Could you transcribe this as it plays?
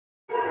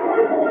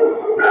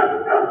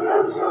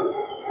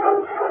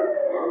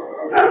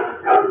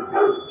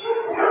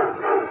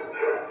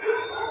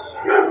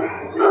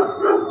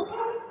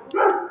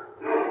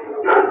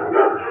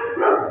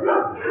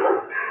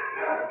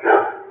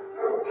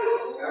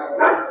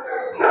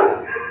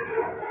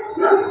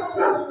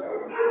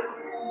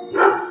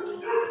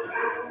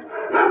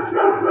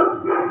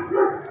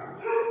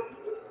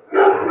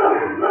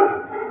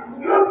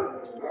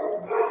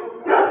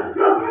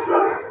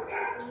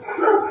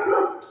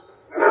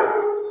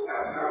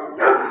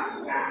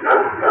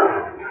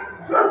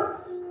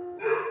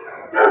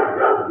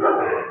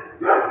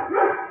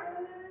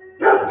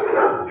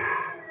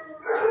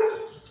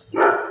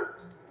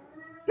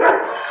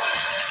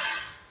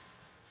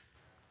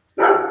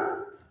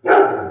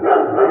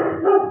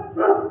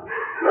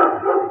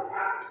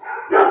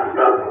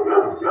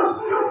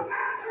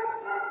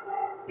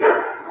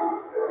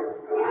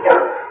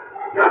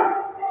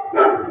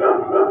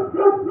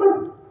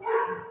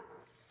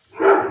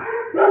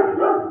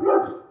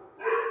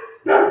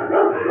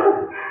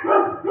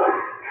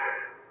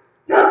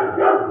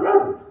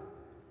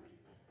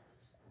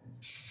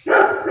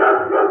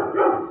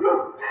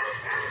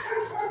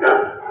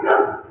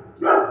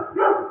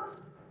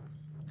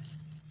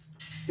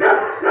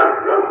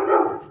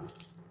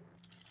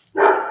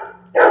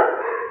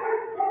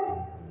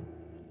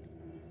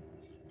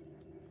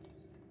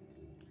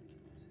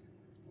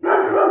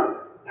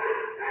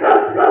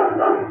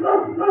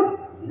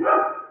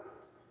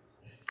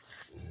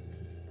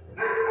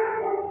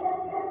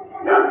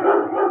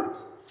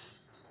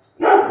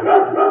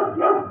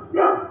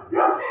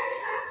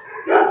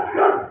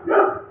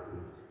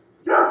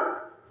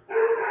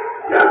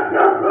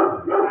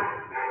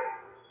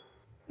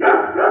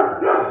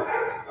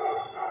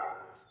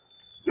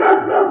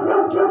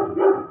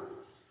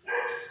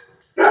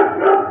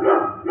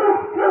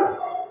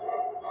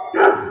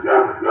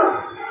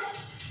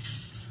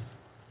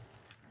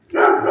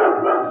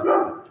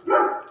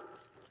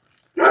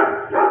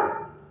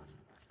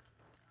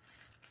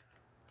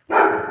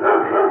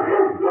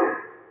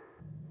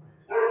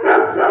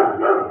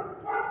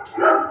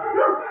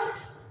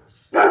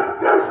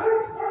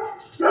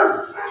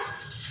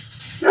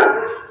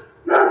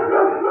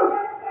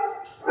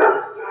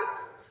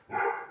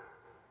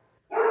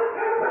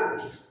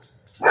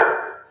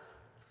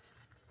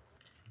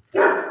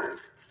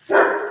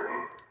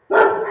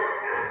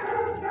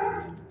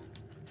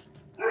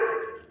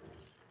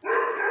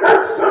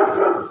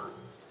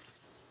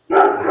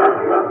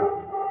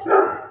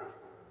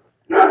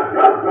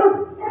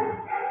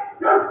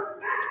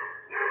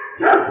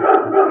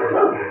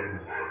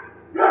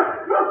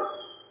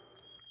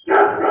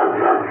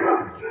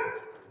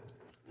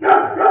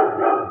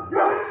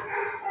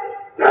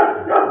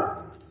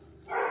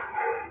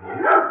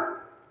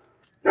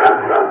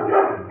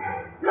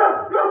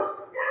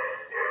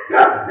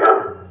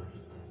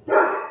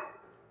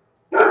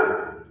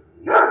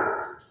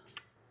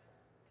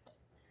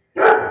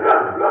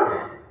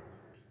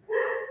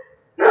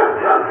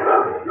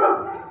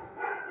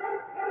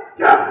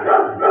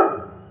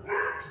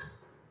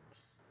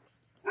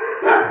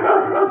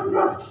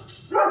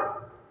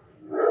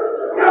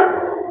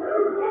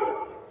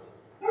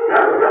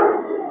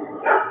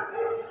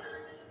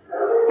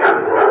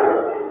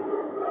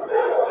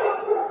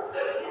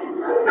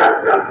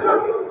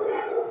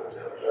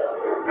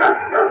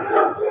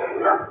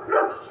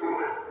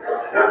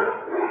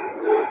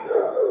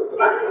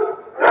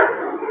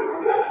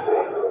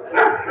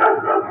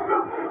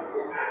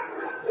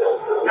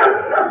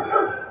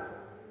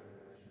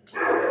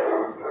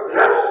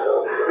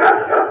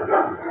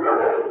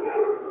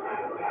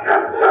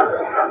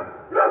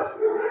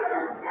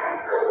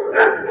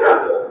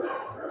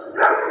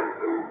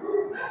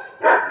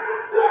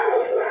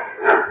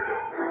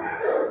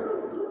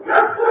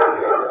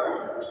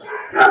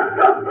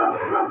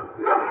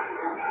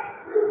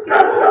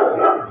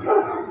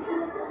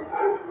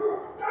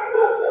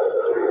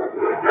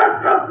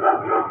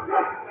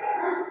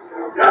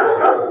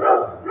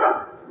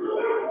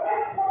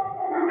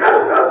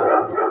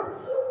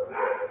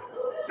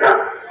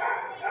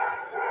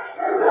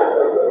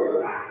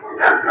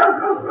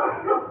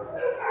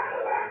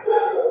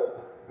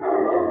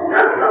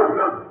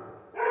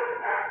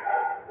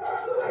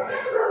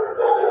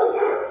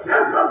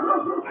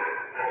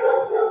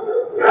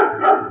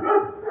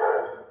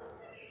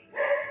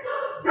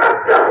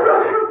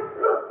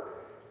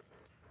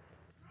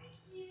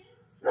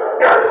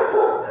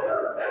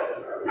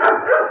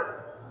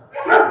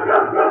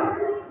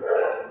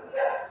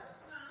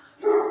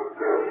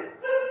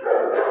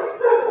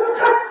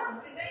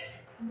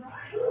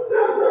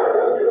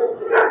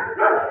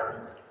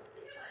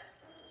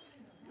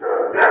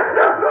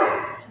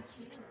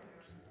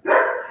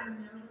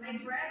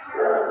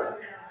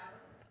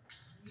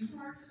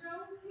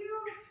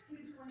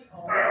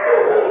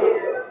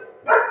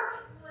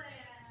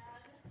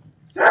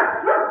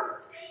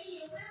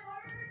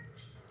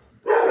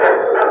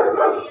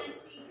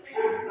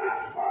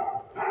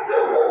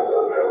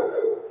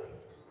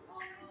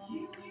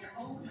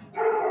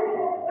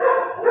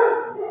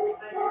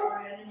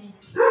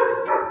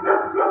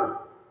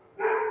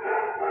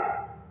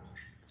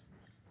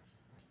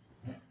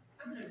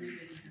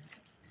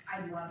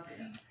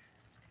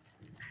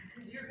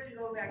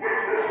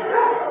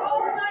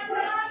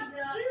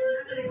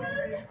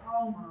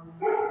Oh, Mama.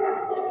 Get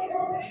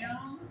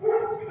down.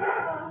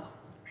 Oh,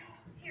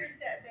 here's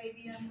that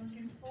baby I'm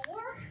looking for.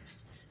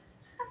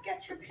 I've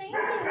got your painting.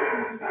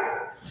 I've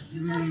got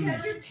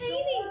your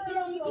painting,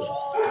 baby.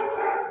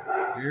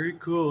 Very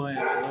cool,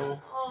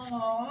 Angelo.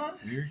 Aww.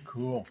 Very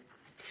cool.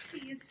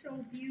 He is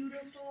so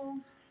beautiful.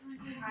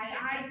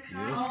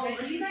 Oh,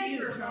 look at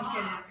you,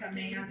 Pumpkin and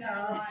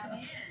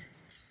Samantha.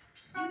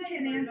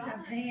 Pumpkin and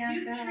Samantha. Do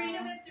you treat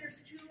them if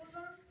there's two of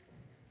them?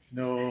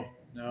 No,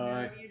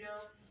 No, you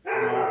don't.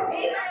 no.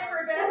 Even if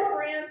we're best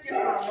friends, just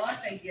by luck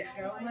they get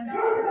going.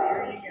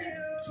 There you go.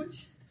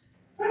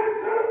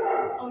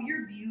 Oh,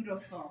 you're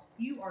beautiful.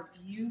 You are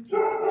beautiful.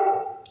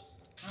 All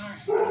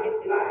right, let me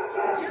get this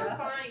stuff You're up.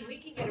 fine. We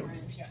can get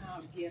around you.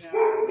 Oh, get up.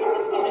 We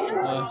just get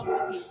involved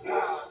with these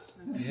dogs.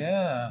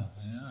 Yeah.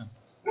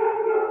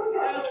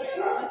 Okay,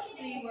 let's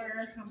see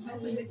where, I'm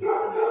hoping this is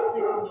going to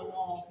stick on the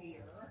wall here.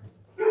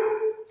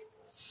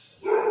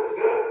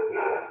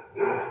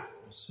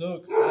 I'm so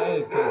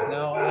excited because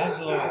now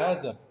Angelo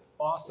has an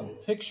awesome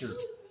picture.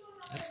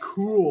 That's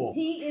cool.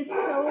 He is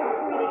so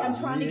pretty. I'm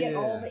trying to get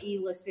all the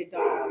E-listed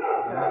dogs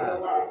before I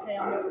go out of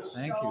town. There were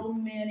so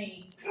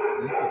many. Thank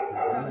you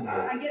for doing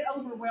that. I get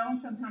overwhelmed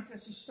sometimes.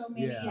 There's just so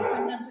many. Yeah. And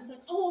sometimes it's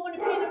like, oh, I want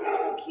to paint them. They're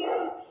so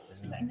cute.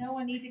 It's like, no,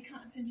 I need to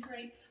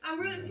concentrate. I'm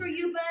rooting for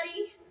you,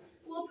 buddy.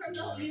 We'll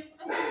promote you.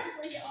 I'm rooting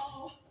for you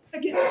all. I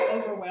get so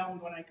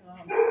overwhelmed when I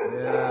come.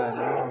 Yeah,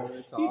 no,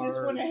 it's You just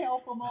hard. want to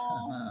help them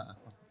all.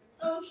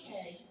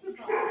 Okay.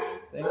 Goodbye.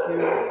 Thank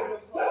you.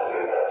 Come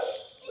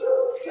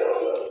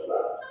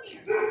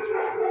here.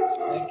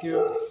 Thank you.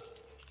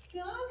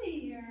 Come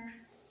here.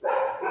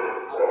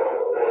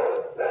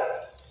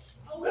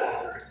 Oh,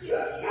 Hercules.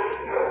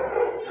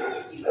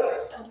 You are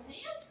so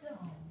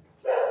handsome.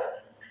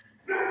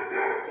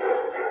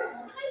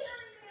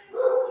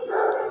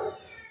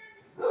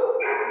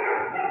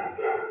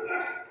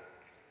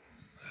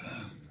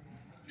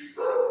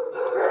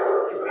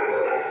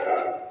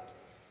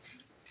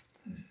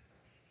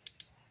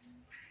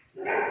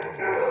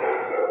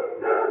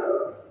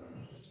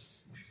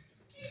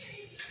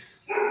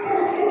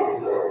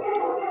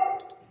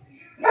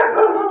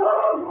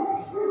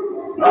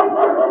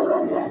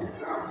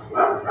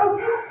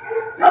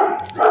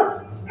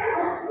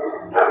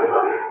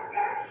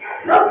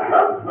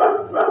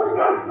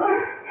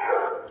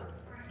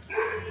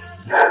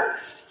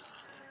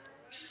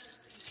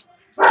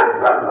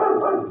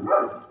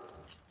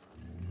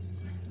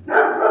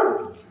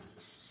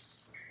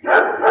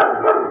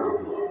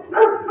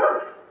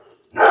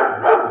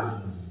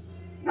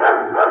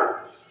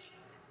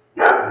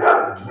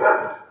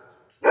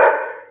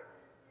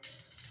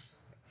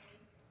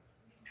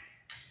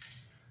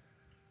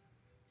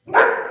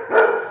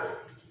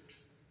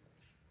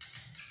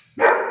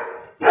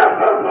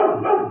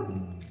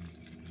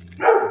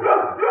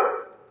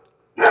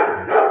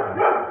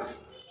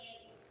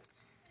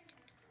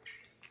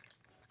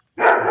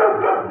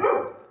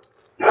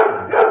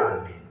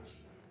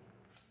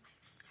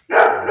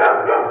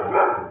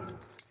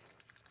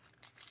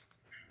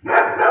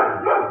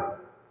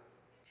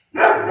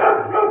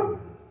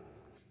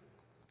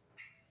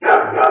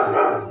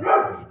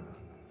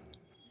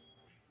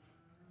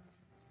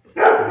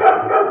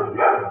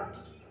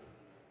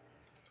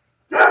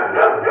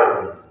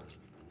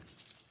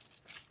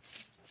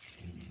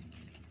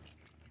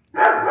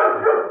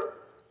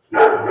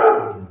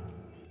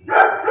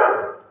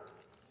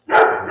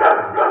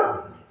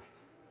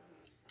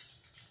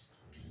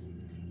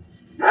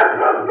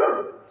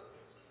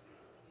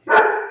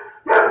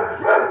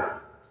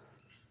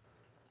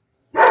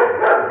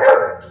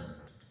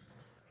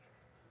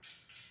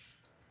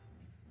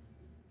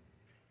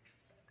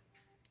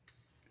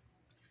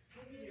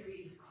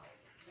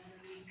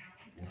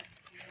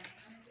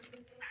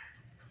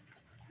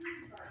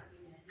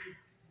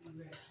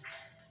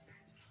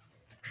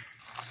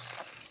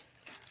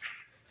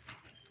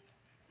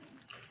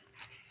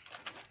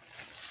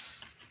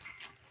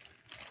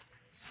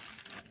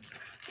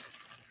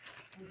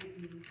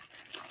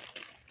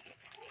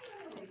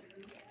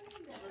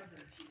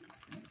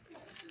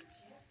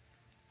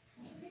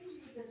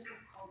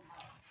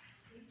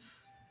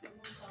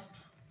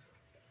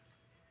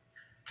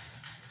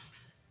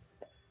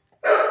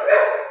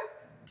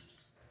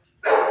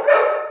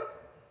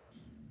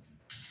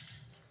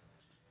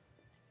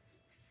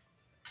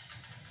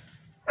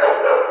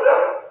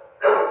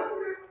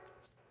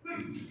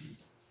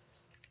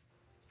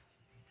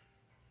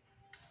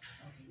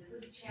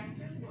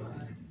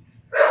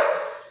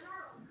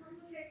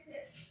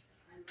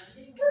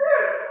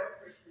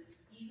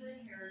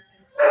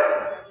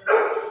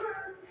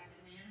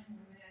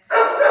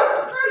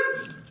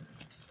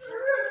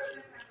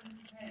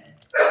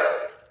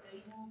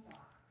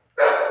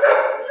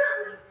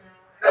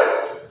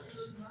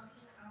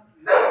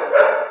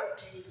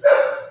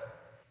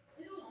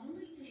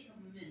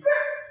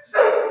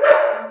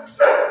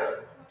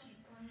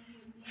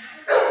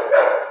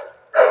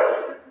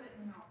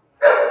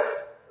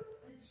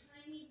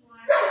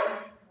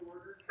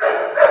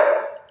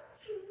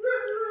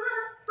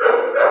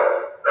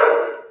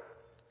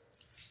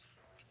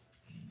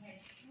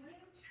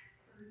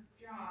 her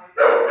jaws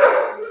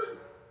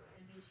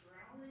and was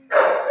growling.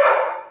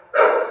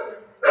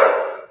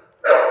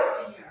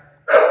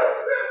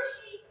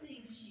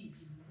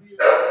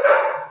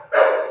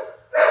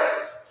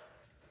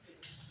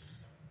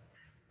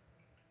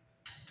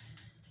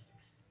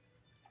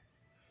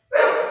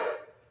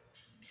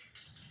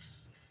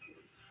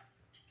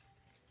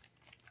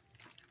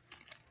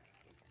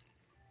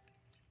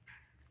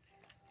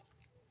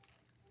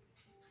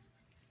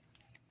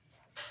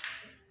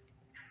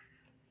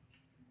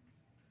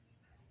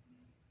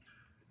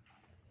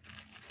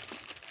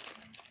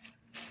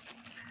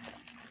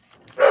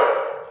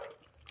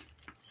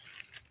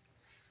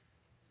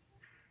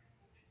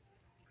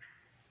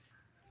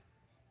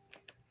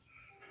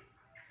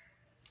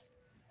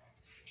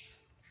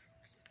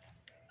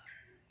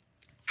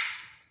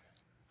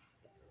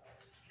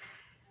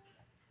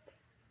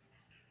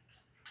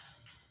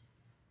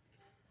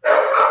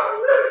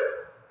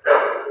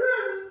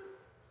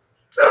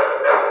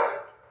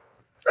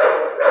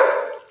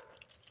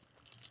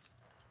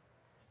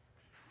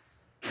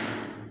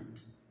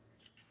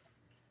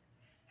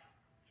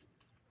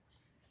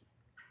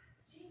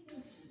 She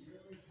thinks she's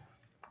really tough.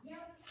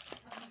 Yep.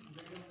 I'm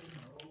really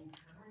old.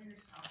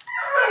 Conyers house.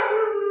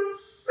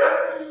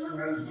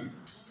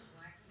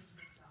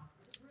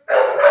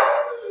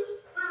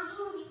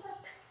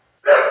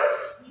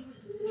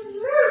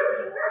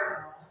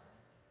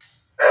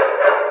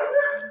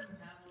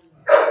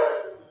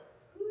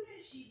 Who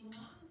does she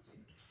belong to?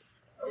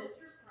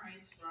 Mr.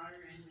 Price brought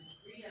her in with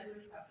 3 other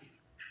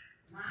puppies.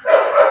 Mom had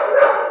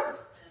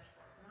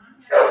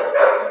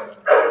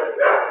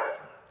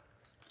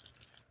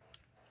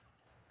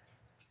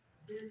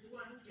this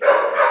one you're in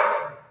the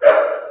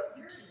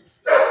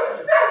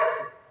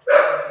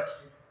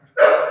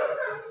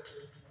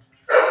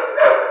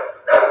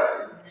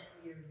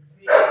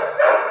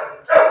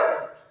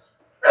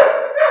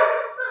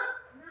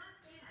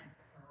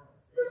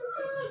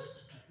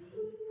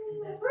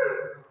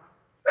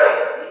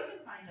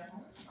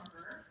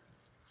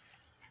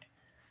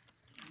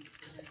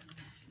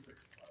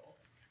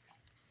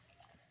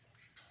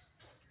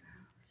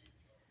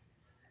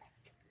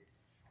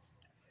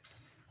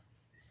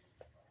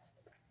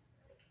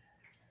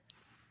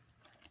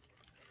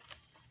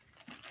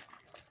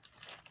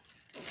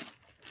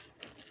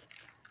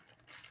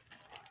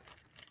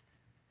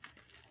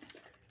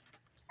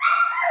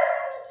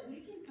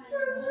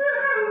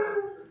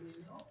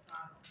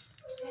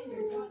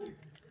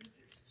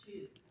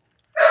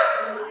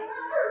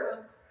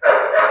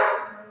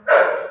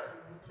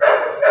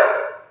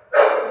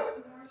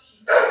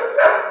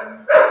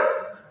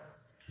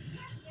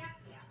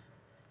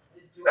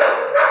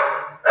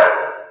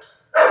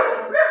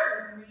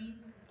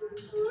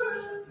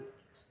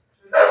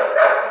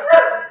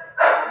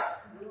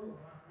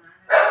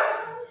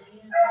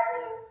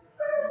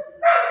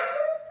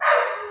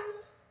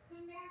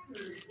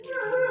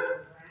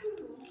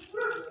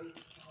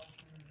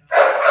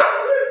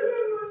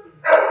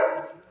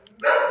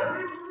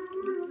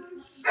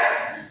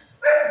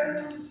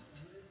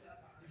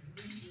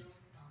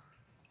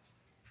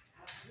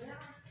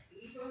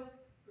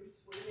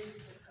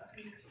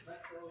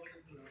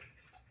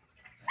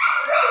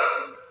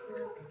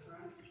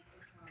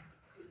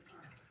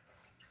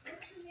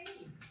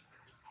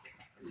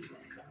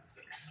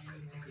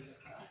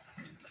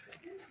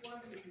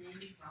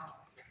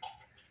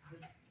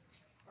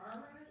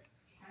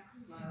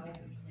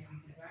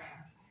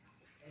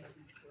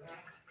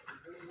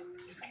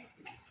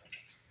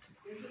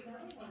There's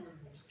another one in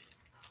there.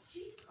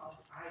 She's called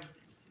Ivy.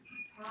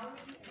 Holly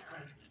and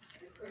Ivy,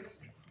 the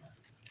Christmas one.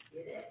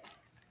 Get it?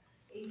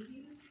 A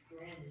huge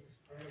grin is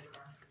spread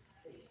across his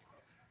face.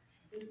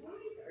 The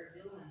boys are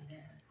Bill and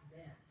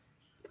Ben.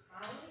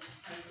 Holly,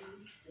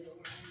 Ivy, Bill,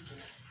 and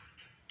Ben.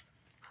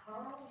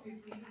 Carl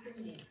repeated the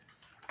name.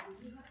 Would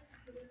you like to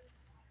put us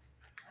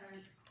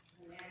on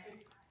the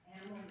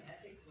animal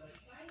magic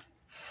website?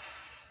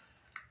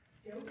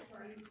 Joe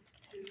Price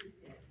shook his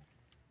head.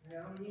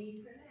 No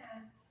need for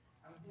that.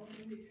 I'm going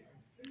to return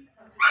 3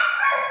 puppies to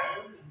the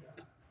working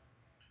dog.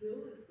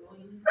 Bill is going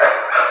to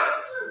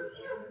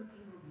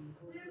everything will be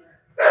over.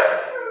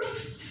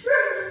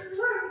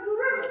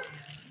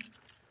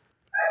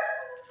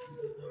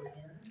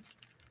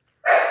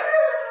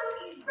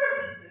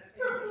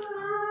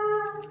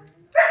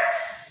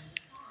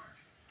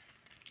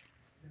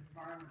 The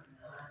farmer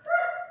now.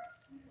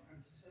 You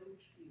are so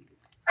cute.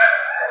 I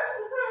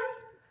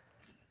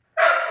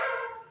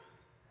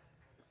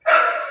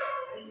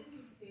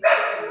didn't see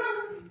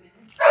what you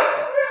finished.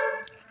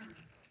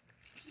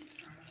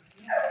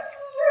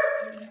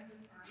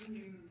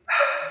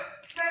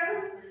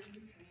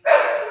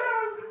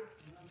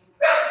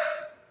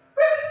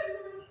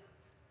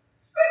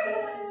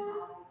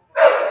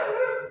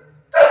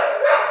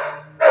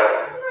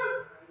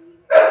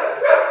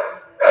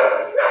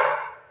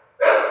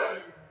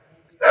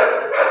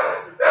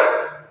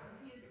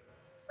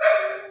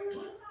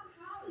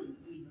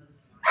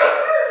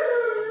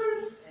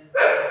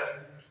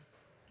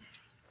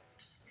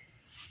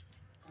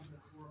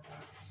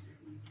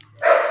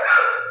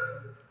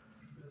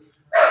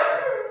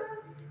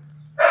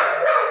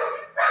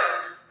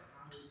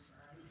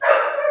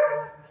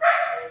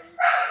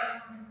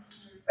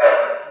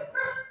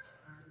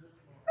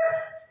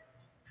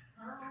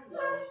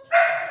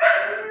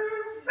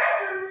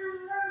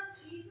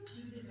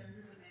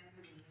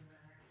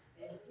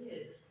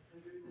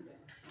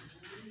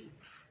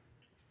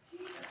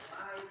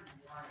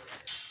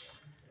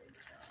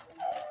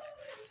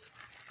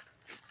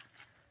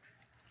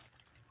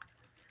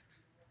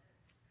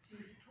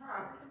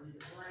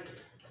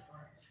 excited for the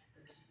lunch,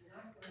 but she's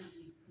not going to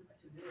be put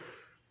to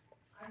work.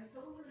 I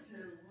sold her to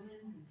a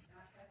woman who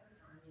stopped at the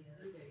farm the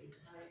other day to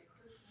buy a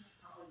Christmas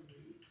holly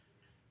wreath.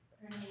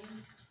 Her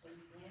name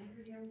was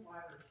Andrea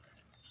Watterson.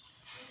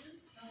 She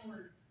lives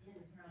somewhere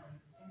in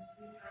town, and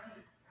to be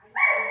honest, I don't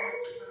know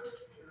much about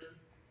her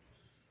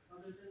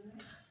other than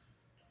that.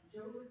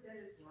 Joe looked at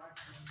his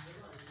watch and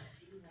realized that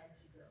he had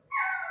to go.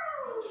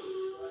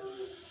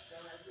 So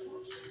I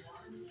told him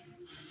why he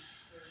was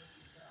there to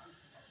talk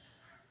about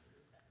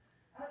taxes.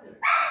 Others,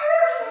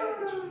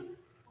 cherishing,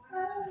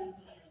 quite a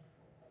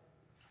handful.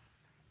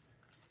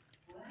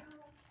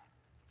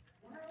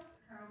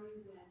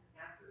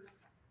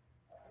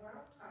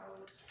 Well,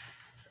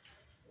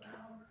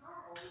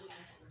 Carl went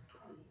after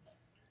Holly.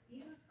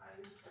 Even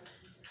fired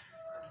questions at the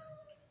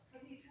farm.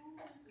 Have you told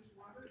Mrs.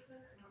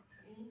 Watterson about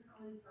training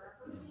Holly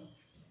properly?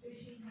 Does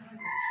she have